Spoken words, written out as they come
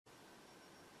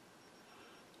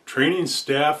Training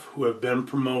staff who have been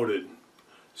promoted.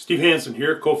 Steve Hansen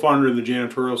here, co-founder of the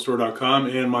janitorialstore.com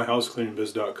and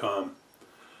myhousecleaningbiz.com.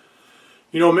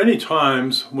 You know, many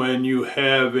times when you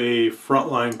have a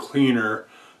frontline cleaner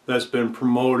that's been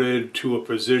promoted to a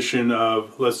position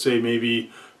of, let's say,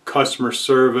 maybe customer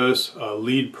service, a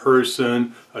lead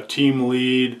person, a team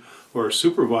lead, or a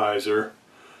supervisor,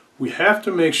 we have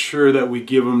to make sure that we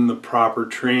give them the proper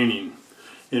training.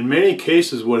 In many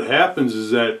cases, what happens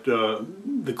is that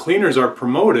the cleaners are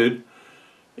promoted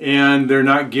and they're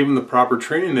not given the proper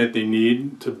training that they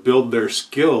need to build their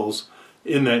skills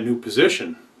in that new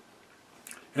position.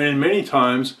 And many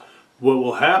times what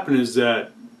will happen is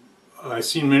that I've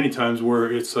seen many times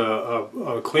where it's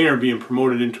a cleaner being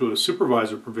promoted into a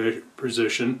supervisor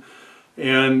position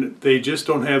and they just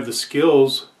don't have the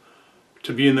skills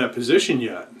to be in that position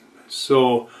yet.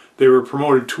 So they were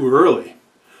promoted too early.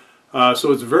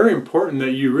 So it's very important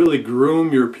that you really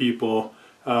groom your people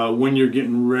when you're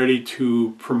getting ready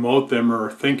to promote them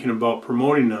or thinking about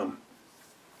promoting them.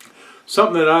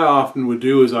 Something that I often would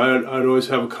do is I'd always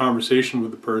have a conversation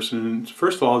with the person, and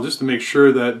first of all, just to make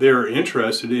sure that they're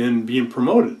interested in being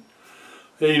promoted.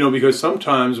 You know, because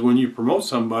sometimes when you promote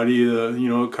somebody, you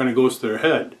know, it kind of goes to their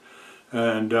head.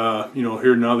 And you know,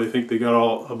 here now they think they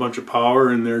got a bunch of power,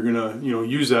 and they're gonna, you know,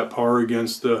 use that power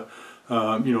against the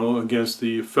you know, against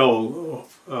the fellow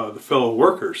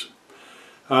workers.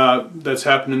 That's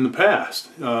happened in the past.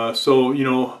 So you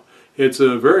know, it's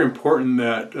very important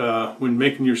that when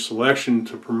making your selection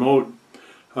to promote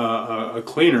a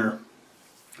cleaner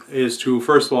is to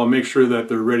first of all make sure that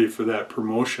they're ready for that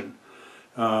promotion.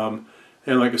 And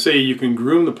like I say, you can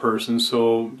groom the person,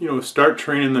 so you know, start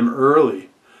training them early.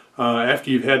 After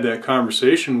you've had that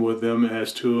conversation with them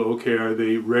as to, okay, are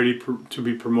they ready to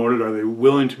be promoted? Are they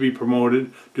willing to be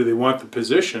promoted? Do they want the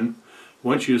position?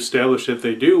 Once you establish that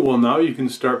they do, well, now you can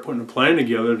start putting a plan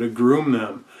together to groom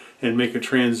them and make a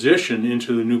transition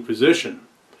into the new position.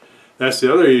 That's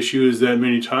the other issue, is that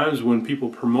many times when people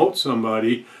promote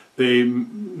somebody, they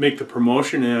make the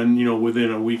promotion and, you know, within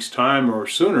a week's time or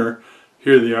sooner,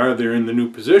 here they are, they're in the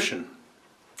new position.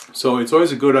 So it's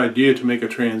always a good idea to make a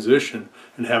transition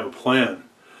and have a plan.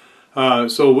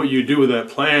 So what you do with that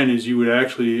plan is you would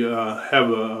actually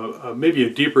have maybe a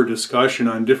deeper discussion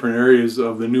on different areas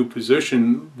of the new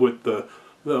position, what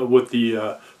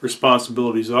the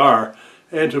responsibilities are,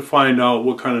 and to find out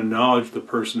what kind of knowledge the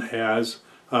person has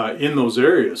in those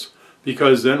areas.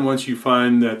 Because then once you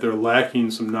find that they're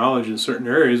lacking some knowledge in certain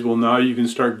areas, well, now you can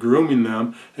start grooming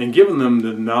them and giving them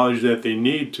the knowledge that they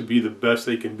need to be the best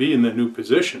they can be in that new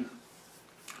position.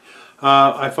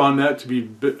 I found that to be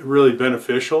really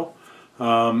beneficial,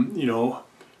 you know,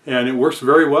 and it works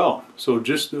very well. So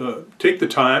just take the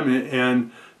time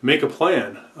and make a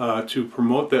plan to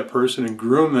promote that person and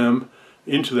groom them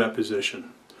into that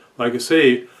position. Like I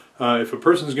say, if a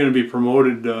person is going to be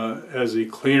promoted as a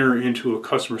cleaner into a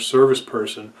customer service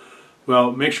person,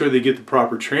 well, make sure they get the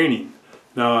proper training.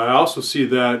 Now, I also see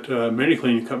that many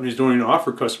cleaning companies don't even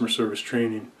offer customer service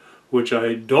training, which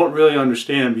I don't really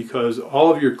understand, because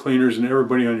all of your cleaners and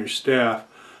everybody on your staff,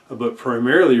 but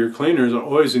primarily your cleaners, are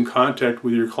always in contact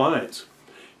with your clients.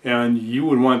 And you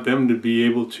would want them to be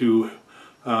able to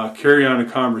carry on a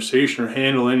conversation or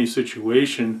handle any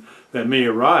situation that may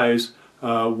arise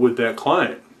with that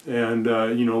client. And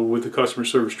you know, with the customer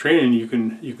service training,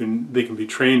 they can be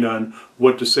trained on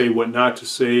what to say, what not to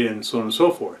say, and so on and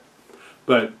so forth.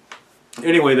 But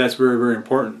anyway, that's very, very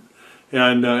important.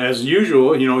 And as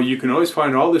usual, you know, you can always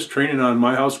find all this training on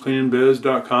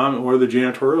myhousecleaningbiz.com or the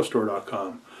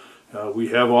janitorialstore.com. We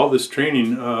have all this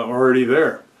training already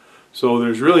there. So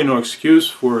there's really no excuse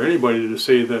for anybody to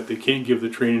say that they can't give the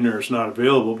training or it's not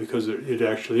available, because it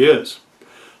actually is.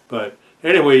 But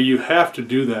anyway, you have to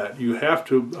do that. You have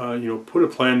to you know, put a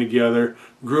plan together,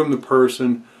 groom the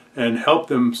person, and help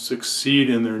them succeed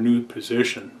in their new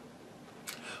position.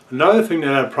 Another thing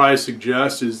that I'd probably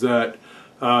suggest is that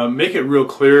make it real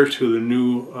clear to the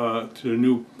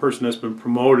new person that's been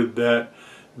promoted that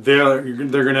they're going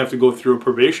to have to go through a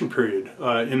probation period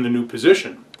in the new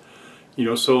position. You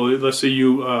know, so let's say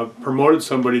you promoted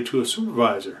somebody to a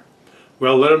supervisor.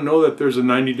 Well, let them know that there's a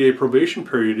 90-day probation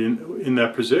period in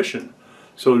that position.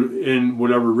 So in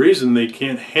whatever reason they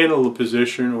can't handle the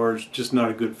position, or it's just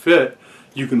not a good fit,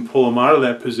 you can pull them out of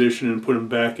that position and put them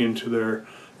back into their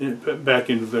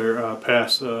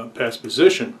past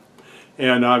position.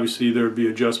 And obviously there would be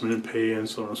adjustment in pay and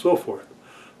so on and so forth.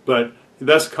 But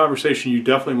that's a conversation you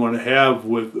definitely want to have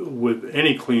with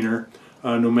any cleaner,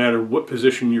 no matter what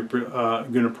position you're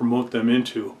going to promote them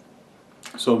into.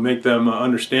 So make them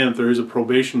understand that there is a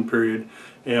probation period,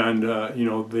 and you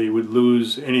know, they would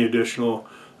lose any additional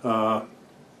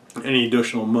any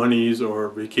additional monies or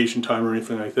vacation time or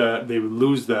anything like that. They would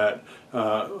lose that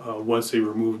once they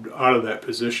were moved out of that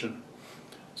position.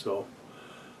 So,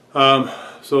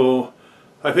 so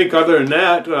I think other than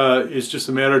that, it's just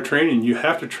a matter of training. You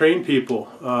have to train people.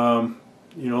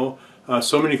 You know,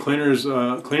 so many cleaners,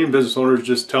 cleaning business owners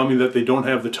just tell me that they don't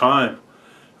have the time.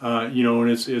 You know,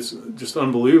 and it's just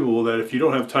unbelievable that if you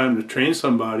don't have time to train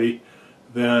somebody,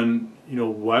 then, you know,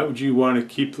 why would you want to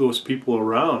keep those people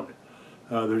around?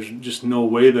 There's just no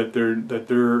way that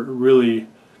they're really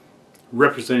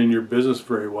representing your business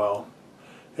very well.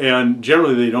 And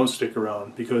generally they don't stick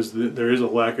around because there is a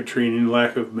lack of training,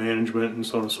 lack of management, and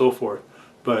so on and so forth.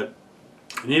 But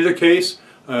in either case,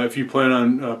 if you plan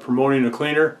on promoting a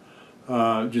cleaner,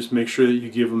 just make sure that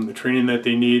you give them the training that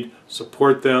they need,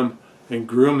 support them, and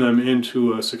groom them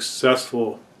into a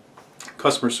successful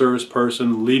customer service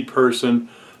person, lead person,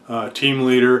 team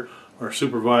leader, or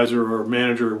supervisor or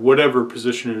manager, whatever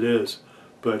position it is.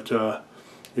 But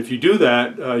if you do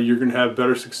that, you're going to have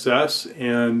better success,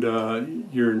 and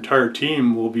your entire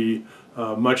team will be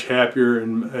much happier,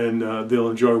 and they'll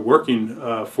enjoy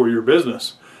working for your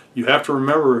business. You have to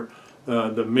remember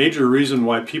the major reason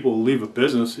why people leave a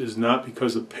business is not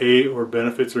because of pay or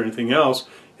benefits or anything else.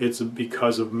 It's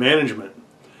because of management.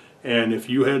 And if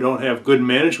you don't have good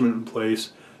management in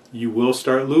place, you will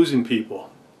start losing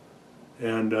people.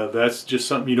 And that's just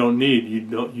something you don't need.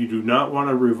 You do not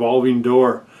want a revolving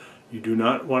door. You do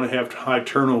not want to have high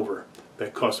turnover.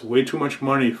 That costs way too much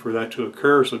money for that to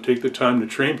occur. So take the time to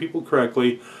train people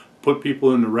correctly, put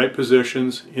people in the right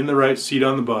positions, in the right seat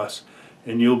on the bus,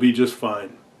 and you'll be just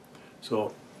fine.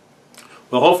 So,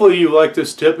 well, hopefully you liked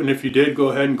this tip, and if you did, go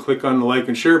ahead and click on the like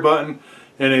and share button.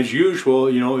 And as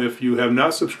usual, you know, if you have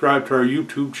not subscribed to our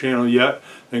YouTube channel yet,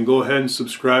 then go ahead and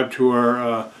subscribe to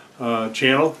our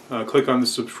channel. Click on the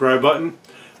subscribe button.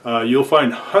 You'll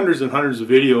find hundreds and hundreds of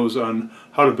videos on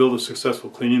how to build a successful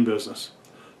cleaning business.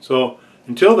 So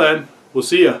until then, we'll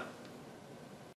see ya.